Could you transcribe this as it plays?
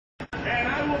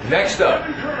Next up,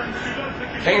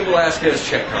 Cain Velasquez,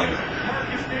 Chet Congo.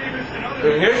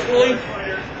 Initially,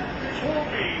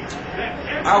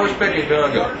 I was picking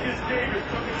Congo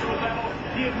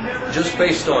just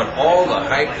based on all the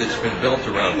hype that's been built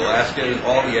around Velasquez,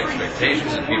 all the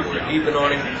expectations that people are heaping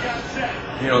on him.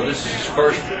 You know, this is his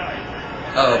first.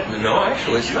 No,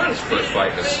 actually, it's not his first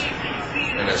fight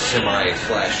in a semi/co-main,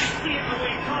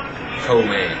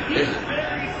 is it?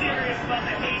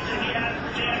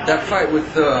 That fight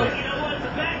with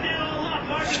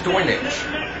Stoynich.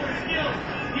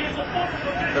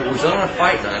 It was on a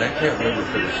fight night. I can't remember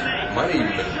if it was. Might have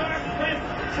even been.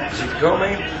 Is it the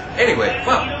co-main? Anyway,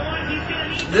 well,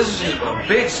 this is a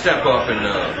big step up in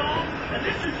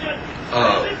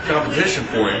competition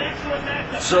for him.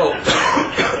 So,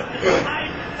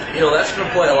 you know, that's going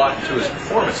to play a lot into his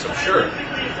performance, I'm sure.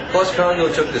 Plus, Congo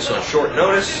took this on short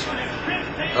notice.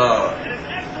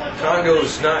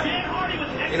 Congo's not,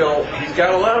 you know, he's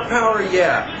got a lot of power,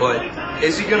 yeah, but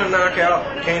is he going to knock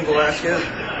out Cain Velasquez?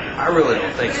 I really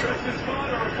don't think so.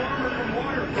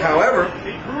 However,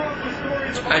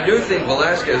 I do think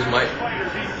Velasquez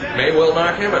may well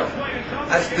knock him out.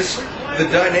 The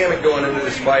dynamic going into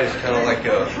this fight is kind of like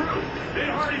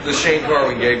the Shane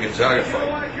Carwin-Gabe Gonzaga fight.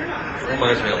 It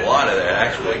reminds me a lot of that,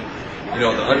 actually. You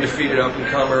know, the undefeated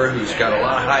up-and-comer who's got a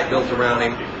lot of hype built around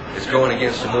him is going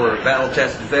against a more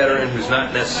battle-tested veteran who's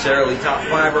not necessarily top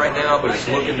 5 right now, but is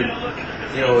looking to,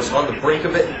 you know, is on the brink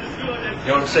of it. You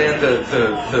know what I'm saying?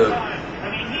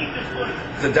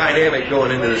 The dynamic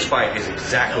going into this fight is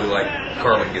exactly like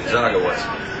Carwin Gonzaga was.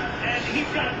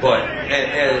 But,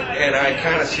 and I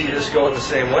kind of see this going the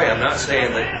same way. I'm not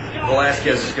saying that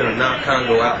Velasquez is going to knock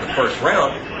Congo out in the first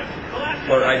round,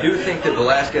 but I do think that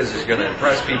Velasquez is going to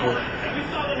impress people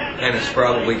and is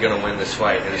probably going to win this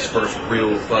fight in his first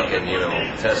real fucking, you know,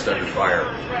 test under fire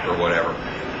or whatever.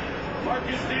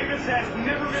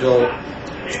 So,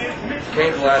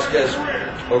 Cain Velasquez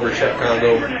over Chet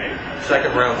Congo,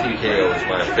 second round TKO is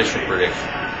my official prediction.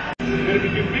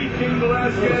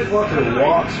 This fucking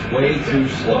walks way too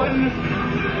slow.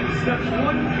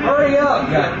 Hurry up,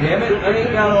 goddammit. I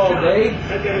ain't got all day.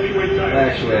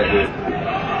 Actually, I do.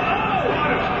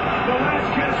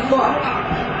 Fuck.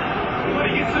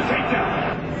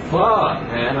 Fuck,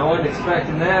 man. I wasn't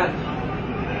expecting that.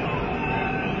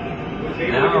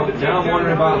 Now I'm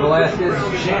wondering about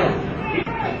Velasquez's chin.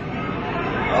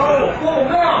 Oh, full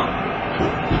mount!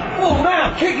 Full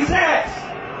mount! Kick his ass!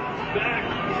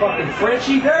 Fucking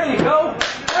Frenchie, there you go!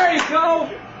 There you go!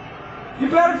 You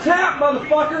better tap,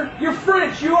 motherfucker! You're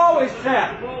French, you always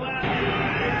tap!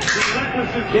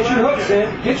 Get your hooks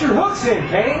in! Get your hooks in,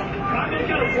 Cain! I'm just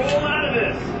gonna roll out of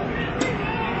this.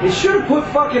 They should have put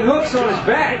fucking hooks on his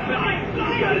back.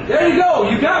 There you go!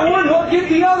 You got one hook, get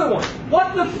the other one!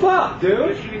 What the fuck,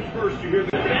 dude?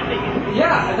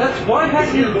 Yeah, that's why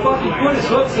hasn't he fucking put his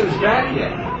hooks in his back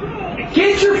yet?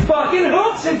 Get your fucking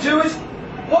hooks into his...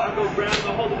 What? But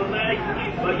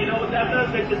you know what that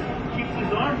does? It just keeps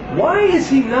his arm. Why is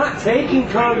he not taking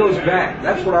Congo's back?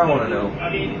 That's what I want to know. I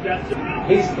mean, that's...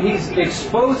 He's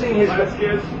exposing his...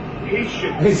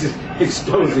 He's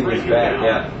exposing his back,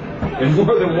 yeah. In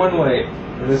more than one way,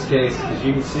 in this case, as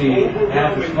you can see,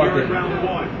 half his fucking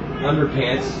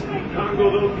underpants.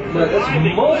 But that's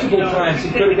multiple times he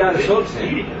could have got his hooks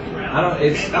in.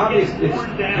 It's obvious, it's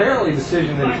apparently a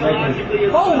decision that he's making.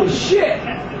 Holy shit!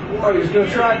 Oh, he was going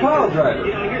to try a pile driver.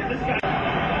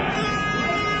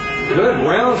 Good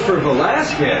rounds for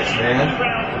Velasquez, man.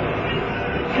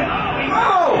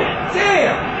 Oh,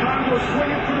 damn!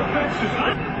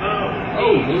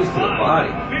 Oh, knees to the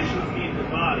body.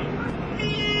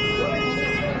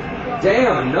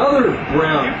 Damn, another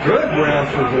round. Good round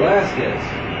for Velasquez.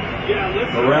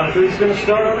 But round 3's going to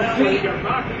start on the feet.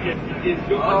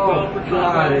 Oh,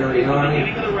 God,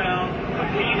 Ariane.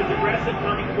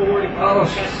 Oh,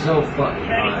 she's so fucking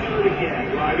hot.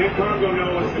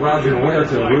 Roger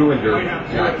Huerta ruined her.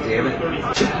 God damn it.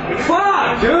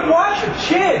 Fuck, dude, watch your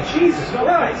chin. Jesus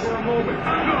Christ.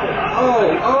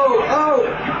 Oh.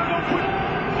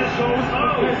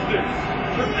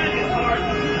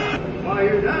 By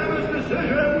unanimous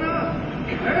decision,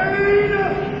 Cain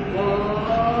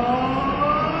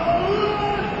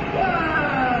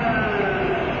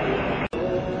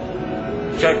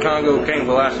Velasquez. Chet Congo, Cain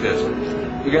Velasquez.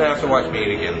 You're gonna have to watch me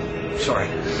eat again. Sorry,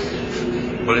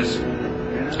 but it's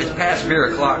past beer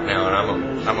o'clock now, and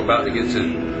I'm about to get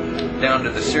down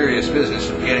to the serious business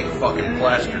of getting fucking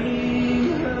plastered.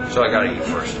 So I gotta eat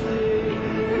first.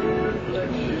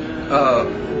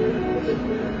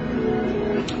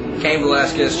 Cain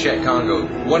Velasquez, Chet Congo.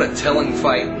 What a telling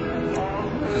fight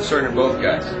concerning both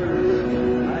guys.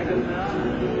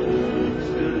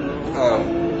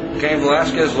 Cain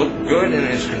Velasquez looked good in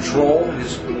his control,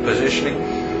 his positioning,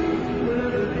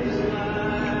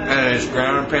 and his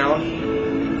ground and pound.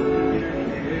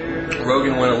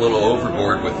 Rogan went a little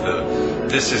overboard with the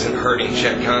 "this isn't hurting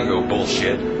Chet Congo"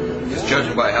 bullshit, because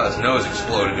judging by how his nose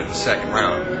exploded in the second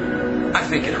round, I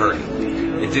think it hurt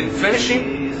him. It didn't finish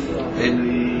him. It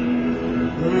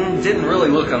didn't really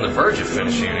look on the verge of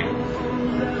finishing him.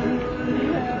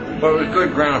 But it was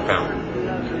good ground and pound.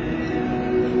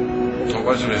 It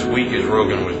wasn't as weak as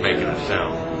Rogan was making it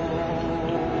sound.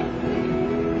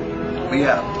 But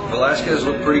yeah, Velasquez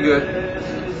looked pretty good,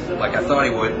 like I thought he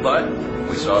would, but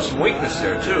we saw some weakness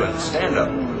there too in the stand-up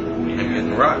and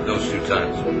getting rocked those 2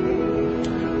 times.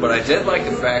 But I did like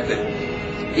the fact that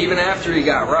even after he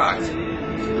got rocked,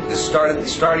 the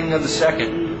starting of the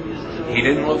second, he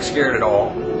didn't look scared at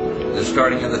all. The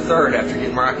starting of the third, after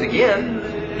getting rocked again,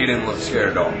 he didn't look scared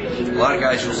at all. A lot of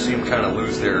guys, you'll see them kind of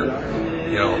lose their,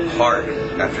 heart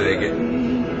after they get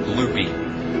loopy.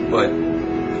 But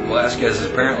Velasquez is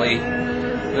apparently,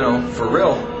 for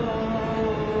real.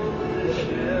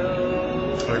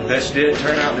 And this did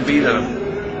turn out to be the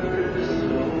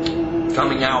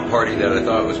coming out party that I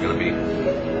thought it was going to be.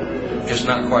 Just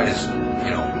not quite as,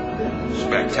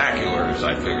 spectacular as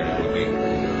I figured it would be.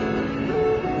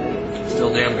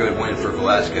 Still damn good win for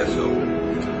Velasquez, though.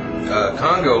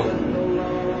 Congo,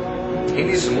 he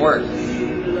needs some work,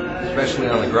 especially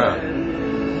on the ground.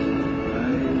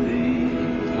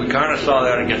 We kind of saw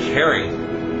that against Herring.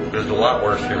 It was a lot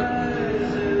worse here.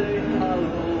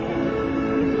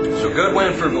 So good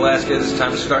win for Velasquez. It's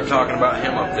time to start talking about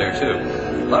him up there, too.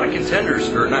 A lot of contenders,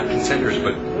 or not contenders,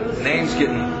 but names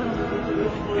getting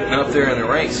up there in the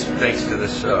ranks thanks to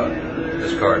this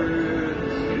card.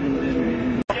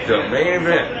 The main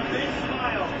event.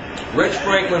 Rich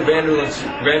Franklin,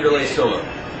 Vanderlei Silva.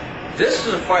 This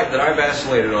is a fight that I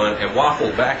vacillated on and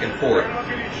waffled back and forth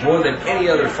more than any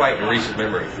other fight in recent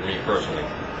memory for me personally.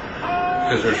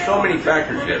 Because there's so many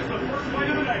factors here.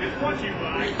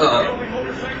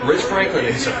 Rich Franklin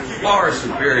is a far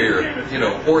superior,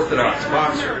 orthodox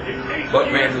boxer. But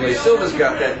Vanderlei Silva's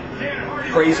got that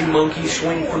crazy monkey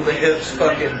swing from the hips,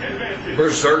 fucking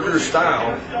berserker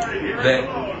style that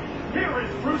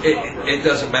it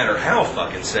doesn't matter how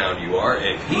fucking sound you are.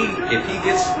 If he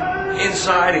gets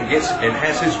inside and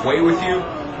has his way with you,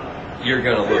 you're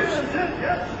gonna lose.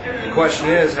 The question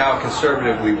is, how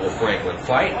conservatively will Franklin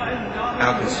fight?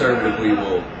 How conservatively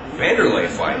will Vanderlei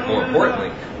fight? More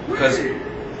importantly, because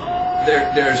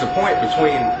there's a point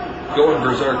between going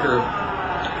berserker,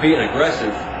 being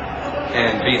aggressive,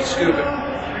 and being stupid.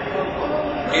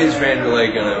 Is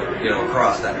Vanderlei gonna,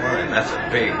 cross that line? That's a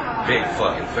big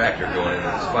fucking factor going into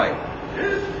this fight.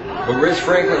 But Rich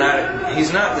Franklin,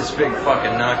 he's not this big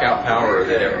fucking knockout power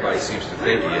that everybody seems to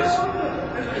think he is.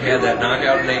 He had that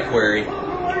knockout in Nate Query,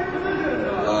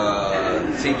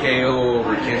 TKO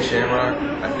over Ken Shamrock,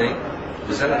 I think.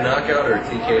 Was that a knockout or a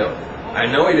TKO? I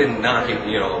know he didn't knock him,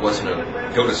 it wasn't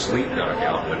a go-to-sleep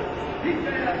knockout, but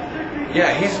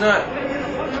yeah, he's not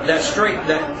that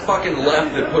fucking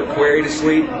left that put Query to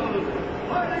sleep.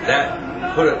 That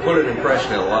put an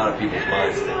impression in a lot of people's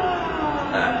minds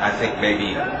that I think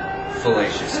maybe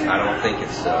fallacious. I don't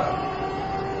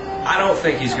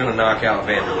think he's going to knock out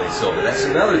Vanderlei Silva. That's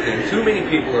another thing. Too many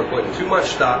people are putting too much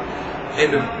stock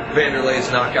into Vanderlei's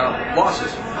knockout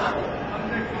losses.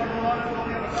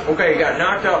 Okay, he got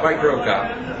knocked out by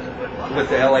Grocott with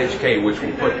the LHK, which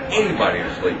will put anybody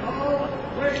to sleep.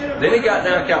 Then he got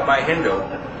knocked out by Hendo,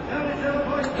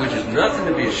 which is nothing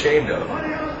to be ashamed of.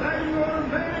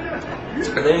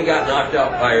 And then he got knocked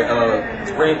out by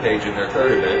Rampage in their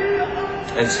third event.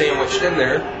 And sandwiched in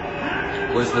there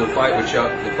was the fight with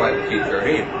Chuck, the fight with Keith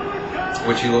Jardine,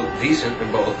 which he looked decent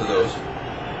in both of those.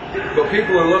 But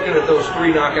people are looking at those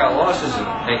 3 knockout losses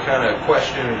and kind of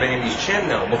questioning Vandy's chin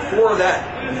now. Before that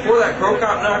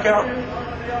Crocop knockout,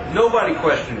 nobody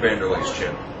questioned Vanderlei's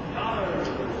chin.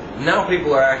 Now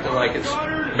people are acting like it's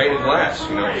made of glass,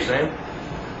 you know what I'm saying?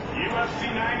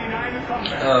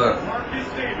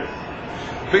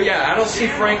 But yeah, I don't see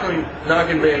Franklin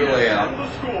knocking Vanderlei out.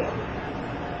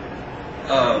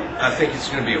 I think it's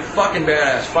going to be a fucking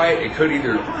badass fight. It could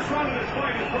either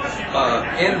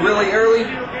end really early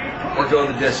or go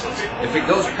the distance. If it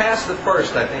goes past the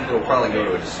first, I think it'll probably go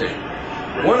to a decision.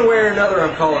 One way or another,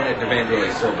 I'm calling it to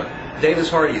Vanderlei Silva. Davis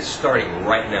Hardy is starting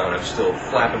right now, and I'm still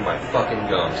flapping my fucking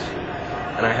gums.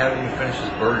 And I haven't even finished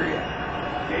his burger yet.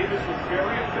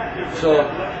 So,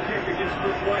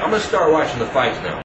 I'm going to start watching the fights now.